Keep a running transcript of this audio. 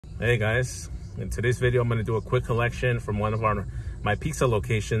Hey guys, in today's video I'm going to do a quick collection from one of my pizza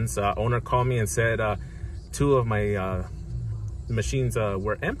locations. Owner called me and said two of my machines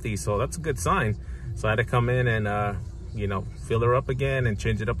were empty, so that's a good sign. So I had to come in and fill her up again and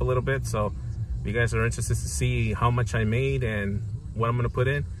change it up a little bit. So if you guys are interested to see how much I made and what I'm going to put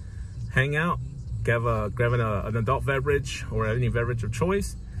in, hang out, grab an adult beverage or any beverage of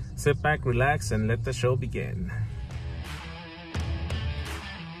choice, sit back, relax, and let the show begin.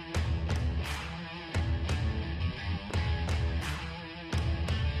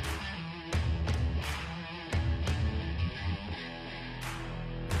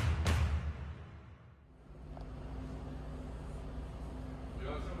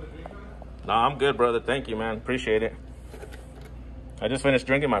 No, I'm good, brother. Thank you, man. Appreciate it. I just finished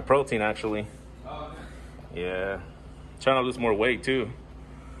drinking my protein, actually. Oh, okay. Yeah. Trying to lose more weight, too.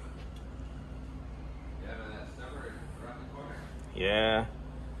 Yeah, man, that summer around the corner. Yeah.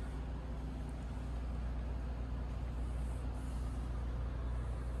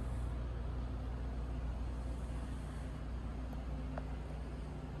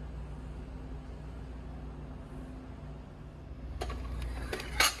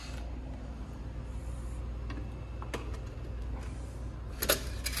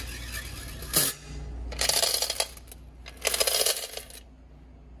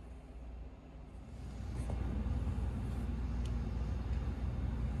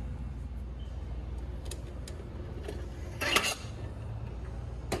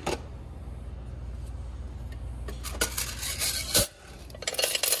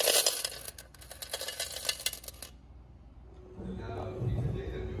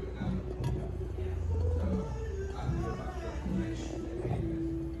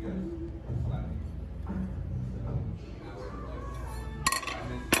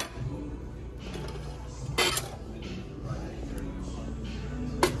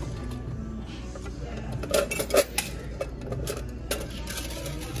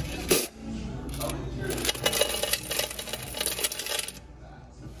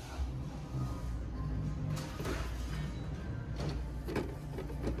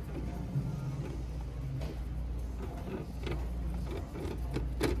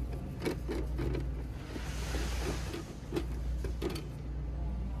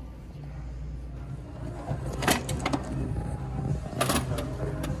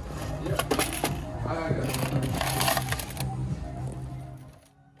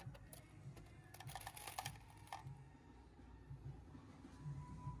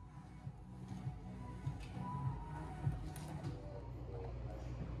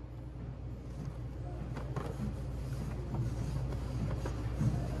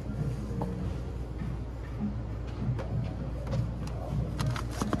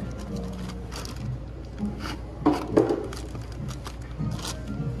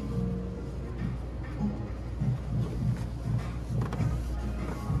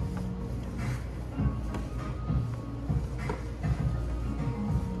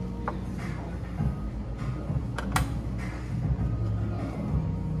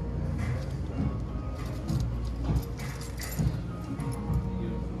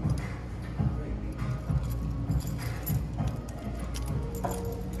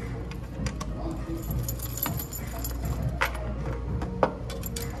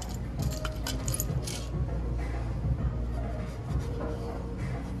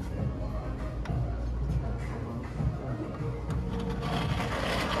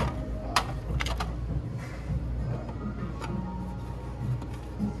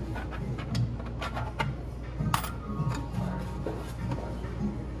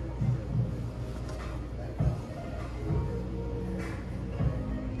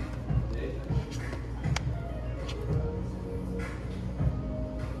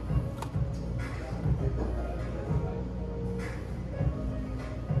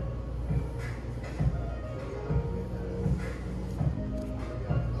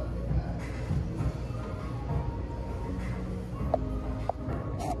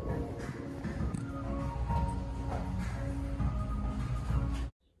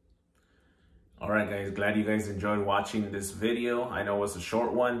 Alright guys, glad you guys enjoyed watching this video. I know it's a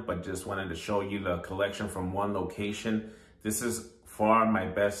short one, but just wanted to show you the collection from one location. This is far my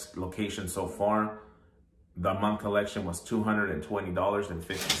best location so far. The month collection was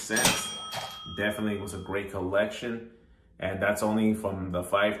 $220.50. Definitely was a great collection. And that's only from the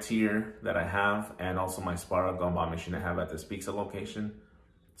 5-tier that I have and also my Spiral Gumball machine I have at this pizza location.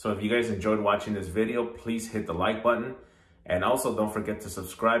 So if you guys enjoyed watching this video, please hit the like button. And also don't forget to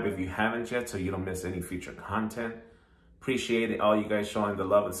subscribe if you haven't yet so you don't miss any future content. Appreciate it, all you guys showing the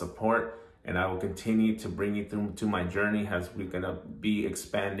love and support. and I will continue to bring you through to my journey as we're gonna be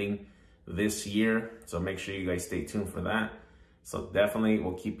expanding this year. So make sure you guys stay tuned for that. So definitely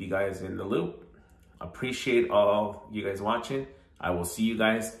we'll keep you guys in the loop. Appreciate all you guys watching. I will see you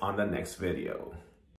guys on the next video.